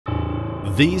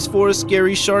These 4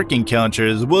 scary shark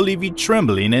encounters will leave you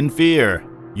trembling in fear.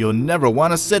 You'll never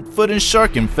want to set foot in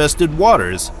shark-infested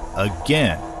waters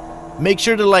again. Make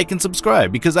sure to like and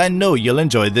subscribe because I know you'll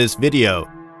enjoy this video.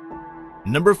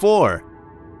 Number 4.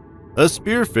 A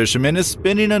spearfisherman is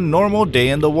spending a normal day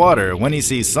in the water when he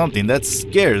sees something that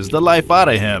scares the life out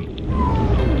of him.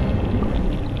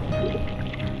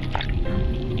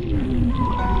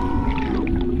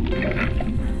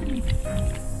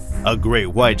 A great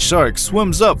white shark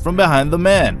swims up from behind the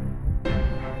man,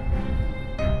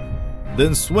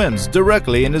 then swims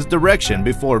directly in his direction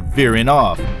before veering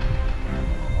off.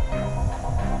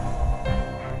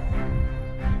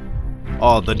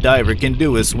 All the diver can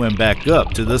do is swim back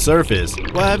up to the surface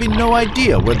while having no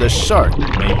idea where the shark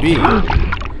may be.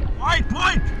 Wait!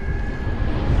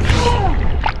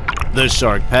 The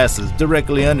shark passes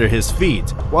directly under his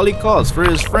feet while he calls for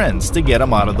his friends to get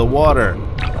him out of the water.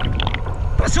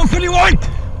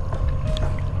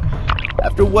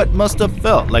 After what must have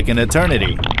felt like an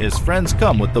eternity, his friends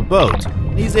come with the boat,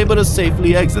 and he's able to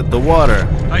safely exit the water.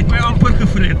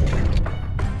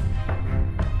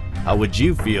 How would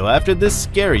you feel after this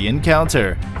scary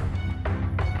encounter?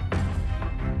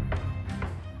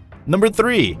 Number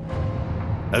 3.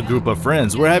 A group of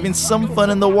friends were having some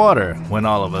fun in the water when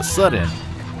all of a sudden,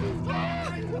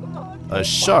 a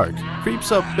shark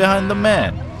creeps up behind the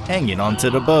man hanging onto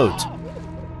the boat.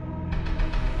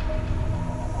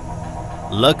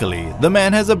 Luckily, the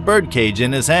man has a bird cage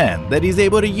in his hand that he's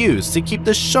able to use to keep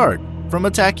the shark from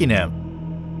attacking him.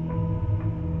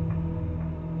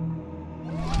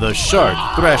 The shark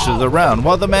thrashes around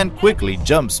while the man quickly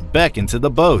jumps back into the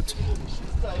boat.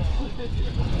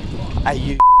 Are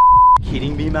you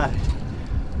kidding me, man?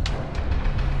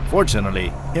 Fortunately,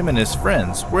 him and his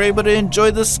friends were able to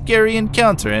enjoy the scary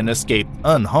encounter and escape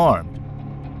unharmed.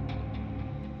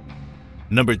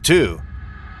 Number 2.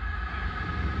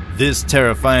 This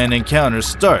terrifying encounter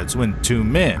starts when 2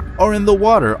 men are in the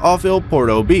water off El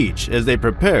Porto Beach as they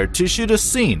prepare to shoot a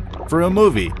scene for a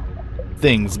movie.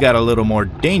 Things got a little more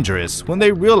dangerous when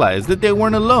they realized that they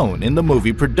weren't alone in the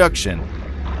movie production.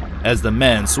 As the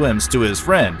man swims to his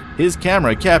friend, his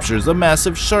camera captures a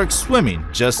massive shark swimming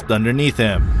just underneath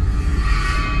him.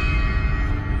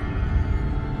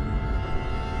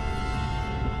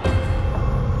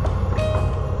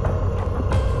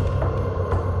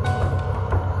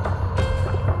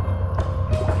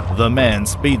 The man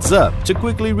speeds up to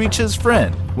quickly reach his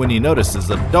friend when he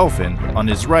notices a dolphin on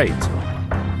his right.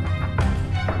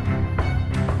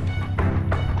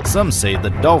 Some say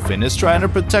the dolphin is trying to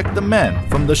protect the man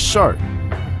from the shark.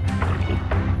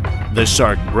 The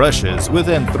shark brushes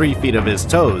within 3 feet of his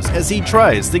toes as he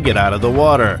tries to get out of the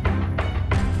water.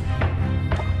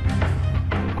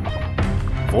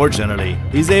 Fortunately,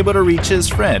 he's able to reach his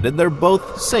friend and they're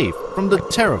both safe from the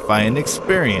terrifying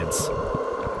experience.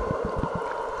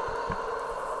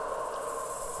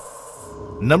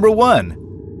 Number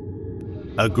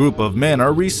 1. A group of men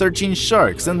are researching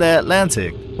sharks in the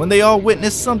Atlantic when they all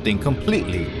witness something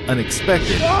completely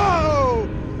unexpected. Whoa!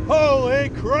 Holy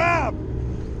crap!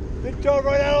 It dove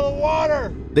right out of the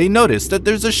water! They notice that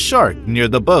there's a shark near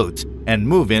the boat and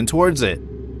move in towards it.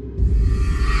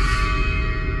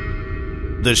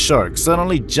 The shark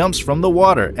suddenly jumps from the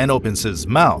water and opens his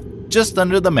mouth just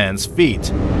under the man's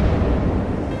feet.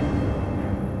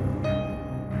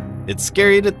 It's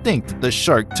scary to think that the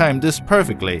shark timed this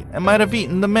perfectly and might have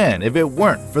eaten the man if it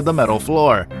weren't for the metal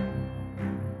floor.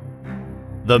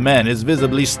 The man is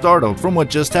visibly startled from what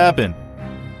just happened.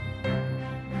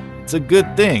 It's a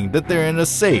good thing that they're in a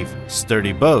safe,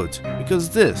 sturdy boat because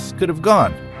this could have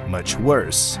gone much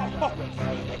worse.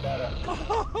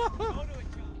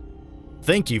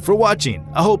 Thank you for watching.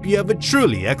 I hope you have a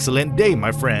truly excellent day,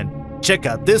 my friend. Check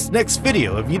out this next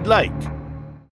video if you'd like.